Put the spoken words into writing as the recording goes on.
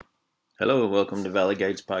Hello, welcome to Valley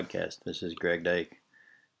Guides Podcast. This is Greg Dyke.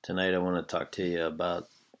 Tonight I want to talk to you about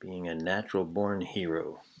being a natural born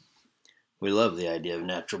hero. We love the idea of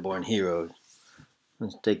natural born heroes.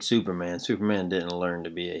 Let's take Superman. Superman didn't learn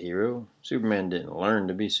to be a hero. Superman didn't learn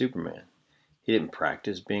to be Superman. He didn't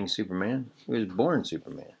practice being Superman. He was born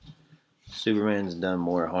Superman. Superman's done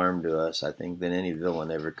more harm to us, I think, than any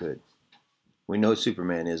villain ever could. We know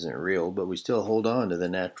Superman isn't real, but we still hold on to the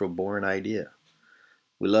natural born idea.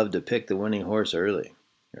 We love to pick the winning horse early,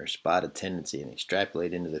 or spot a tendency and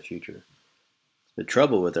extrapolate into the future. The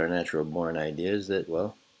trouble with our natural born idea is that,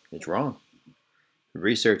 well, it's wrong.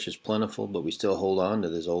 Research is plentiful, but we still hold on to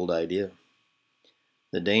this old idea.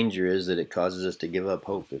 The danger is that it causes us to give up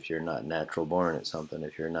hope if you're not natural born at something,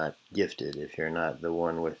 if you're not gifted, if you're not the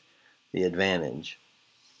one with the advantage.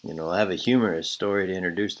 I have a humorous story to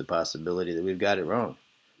introduce the possibility that we've got it wrong.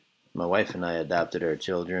 My wife and I adopted our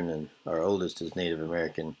children, and our oldest is Native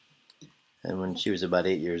American. And when she was about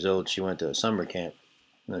 8 years old, she went to a summer camp.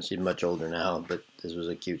 Now, she's much older now, but this was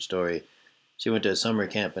a cute story. She went to a summer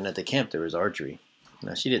camp, and at the camp there was archery.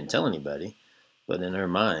 Now, she didn't tell anybody, but in her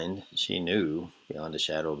mind, she knew, beyond a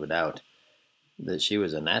shadow of a doubt, that she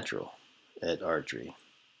was a natural at archery.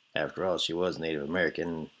 After all, she was Native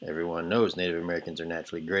American. Everyone knows Native Americans are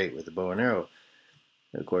naturally great with a bow and arrow.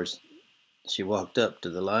 Of course, she walked up to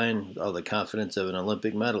the line with all the confidence of an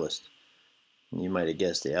Olympic medalist. You might have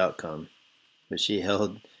guessed the outcome. But she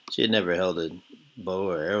had never held a bow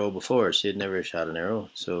or arrow before. She had never shot an arrow,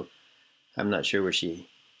 so I'm not sure where she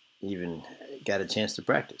even got a chance to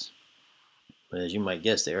practice. But as you might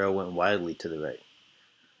guess, the arrow went wildly to the right.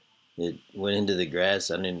 It went into the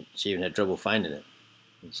grass. She even had trouble finding it.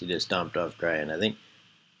 And she just stomped off crying. I think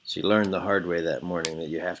she learned the hard way that morning that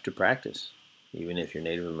you have to practice, even if you're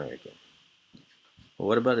Native American. Well,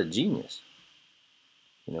 what about a genius?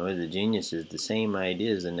 The genius is the same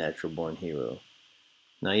idea as the natural born hero.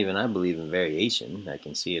 Now, even I believe in variation. I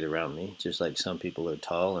can see it around me, just like some people are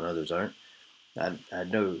tall and others aren't. I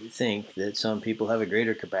do think that some people have a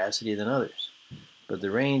greater capacity than others, but the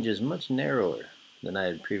range is much narrower than I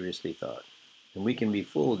had previously thought. And we can be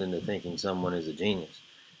fooled into thinking someone is a genius.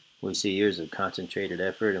 We see years of concentrated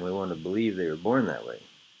effort and we want to believe they were born that way.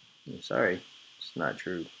 I'm sorry, it's not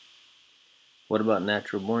true. What about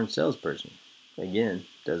natural born salesperson? Again,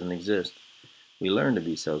 doesn't exist. We learn to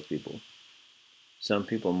be salespeople. Some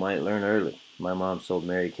people might learn early. My mom sold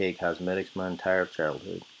Mary Kay cosmetics my entire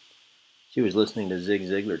childhood. She was listening to Zig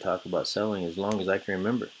Ziglar talk about selling as long as I can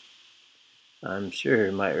remember. I'm sure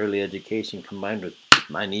my early education combined with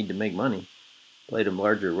my need to make money played a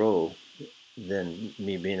larger role than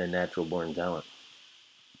me being a natural born talent.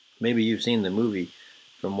 Maybe you've seen the movie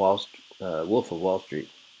from Wolf of Wall Street,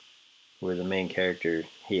 where the main character,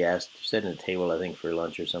 he sat at a table, I think, for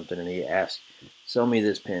lunch or something, and he asked, "Sell me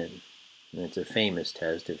this pen." And it's a famous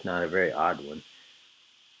test, if not a very odd one.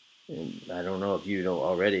 And I don't know if you know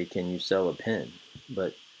already, can you sell a pen?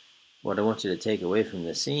 But what I want you to take away from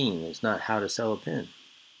the scene is not how to sell a pen.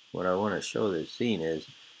 What I want to show the scene is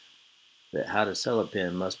that how to sell a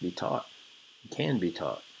pen must be taught. It can be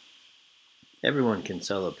taught. Everyone can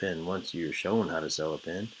sell a pen once you're shown how to sell a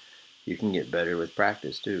pen. You can get better with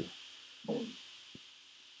practice too.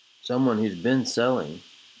 Someone who's been selling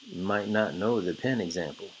might not know the pen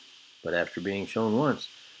example, but after being shown once,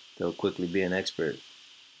 they'll quickly be an expert.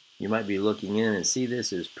 You might be looking in and see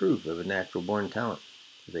this as proof of a natural born talent,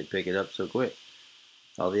 because they pick it up so quick.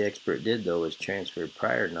 All the expert did, though, was transfer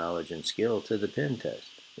prior knowledge and skill to the pen test.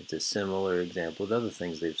 It's a similar example to other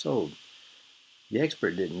things they've sold. The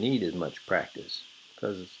expert didn't need as much practice,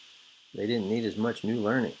 because they didn't need as much new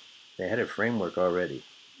learning. They had a framework already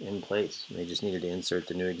in place, and they just needed to insert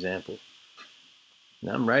the new example.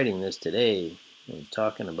 Now, I'm writing this today and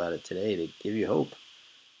talking about it today to give you hope.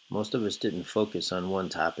 Most of us didn't focus on one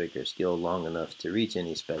topic or skill long enough to reach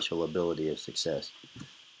any special ability of success.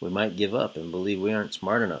 We might give up and believe we aren't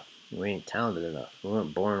smart enough, we ain't talented enough, we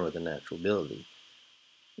weren't born with a natural ability.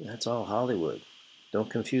 That's all Hollywood. Don't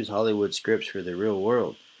confuse Hollywood scripts for the real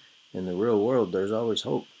world. In the real world, there's always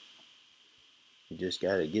hope. You just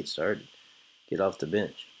got to get started, get off the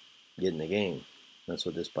bench, get in the game. That's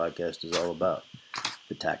what this podcast is all about,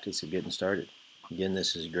 the tactics of getting started. Again,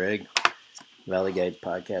 this is Greg, Valley Guides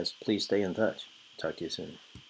Podcast. Please stay in touch. Talk to you soon.